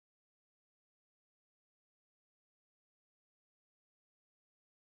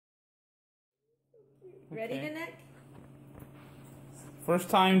Ready, Nanook? First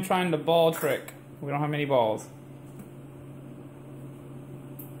time trying the ball trick. We don't have many balls.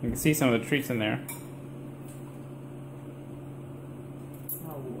 You can see some of the treats in there.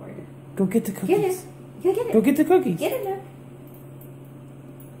 Oh, Lord. Go get the cookies. Get it. Go get it. Go get the cookies. Get it, Nook.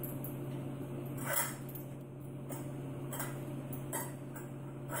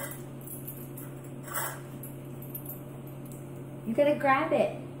 You gotta grab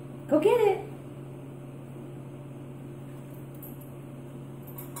it. Go get it.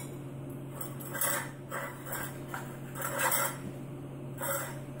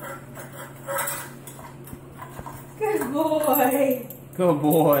 Good boy. Good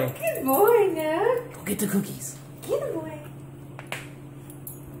boy. Good boy, Nook. Go get the cookies. Get a boy.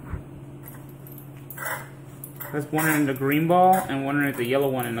 There's one in the green ball and one in the yellow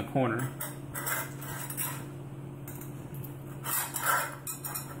one in the corner.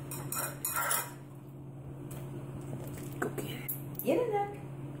 Go get it. Get it, Nook.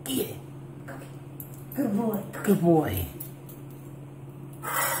 Get it. Go get it. Good boy. Good boy.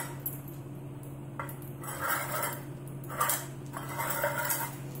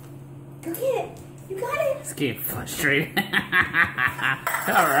 Go get it. You got it. It's getting frustrated.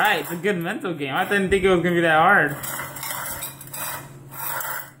 Alright, it's a good mental game. I didn't think it was going to be that hard.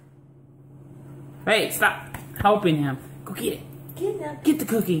 Hey, stop helping him. Go get it. Get it, Nook. Get the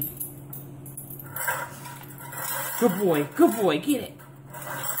cookie. Good boy. Good boy. Get it.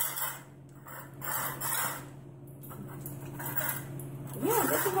 Yeah,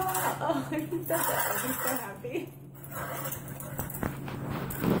 get the ball out. Oh, he said that. I'll be so happy.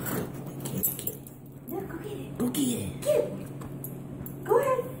 Get it. No, go get it. Go get it. Get it. Go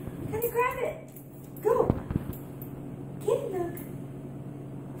ahead. Can you grab it? Go. Get it, Nook.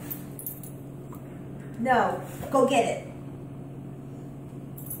 No, go get it.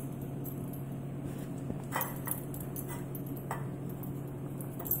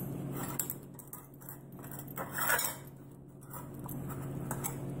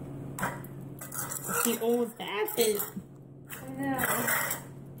 He always has it. I know.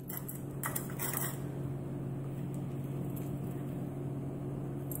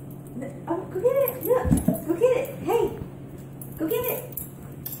 Oh, go get it. Look. Go get it. Hey. Go get it.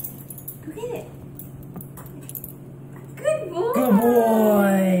 Go get it. Good boy. Good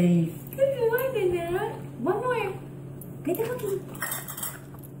boy. Good boy, Nanook. One more. Get the cookie.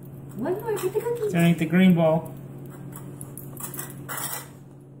 One more. Get the cookie. Turning the green ball.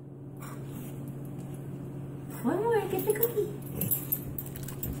 One more. Get the cookie.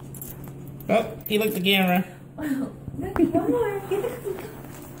 Oh, he looked at the camera. Look, one more. Get the cookie.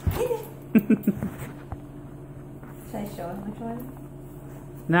 Get it. Should I show him which one?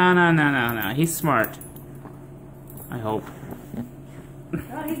 No. He's smart. I hope.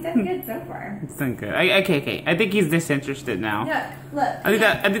 Oh, he's done good so far. It's done good. Okay. I think he's disinterested now. Look.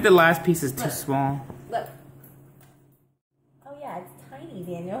 I think the last piece is too small. Look. Oh yeah, it's tiny,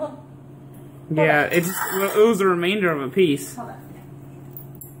 Daniel. Yeah, it was the remainder of a piece. Hold on.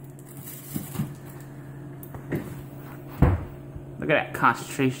 Look at that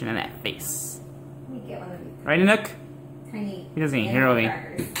concentration in that face. Let me get one of these Right, Nanook? tiny. He doesn't even hear me.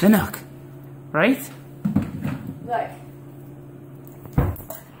 crackers. Nanook, right? Look.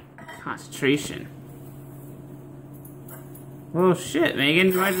 Concentration. Oh shit, Megan,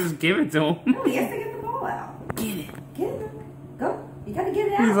 you might just give it to him. No, he has to get the ball out. Get it. Get it. Go. You gotta get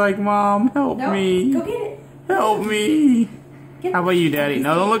it out. He's like, Mom, help no, me. Go get it. Help me. Get How about you, Daddy?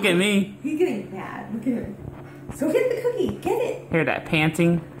 No, don't look at me. He's getting mad. Look at him. Go get the cookie. Get it. Hear that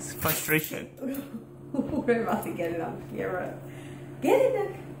panting? It's frustration. We're about to get it on camera. Get it,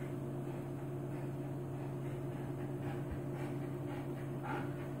 Nook.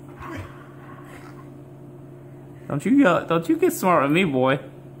 Don't you get smart with me, boy.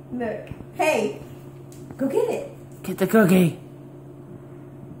 Nook. Hey. Go get it. Get the cookie.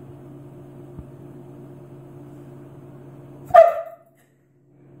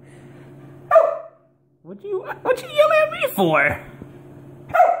 What you yelling at me for?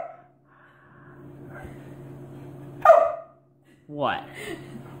 What?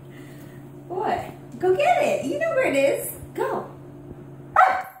 What? Go get it. You know where it is. Go.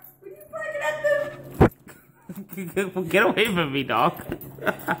 Were you barking at them? Get away from me, dog.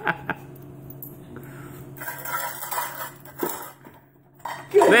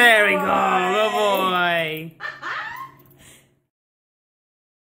 There we go. Good boy.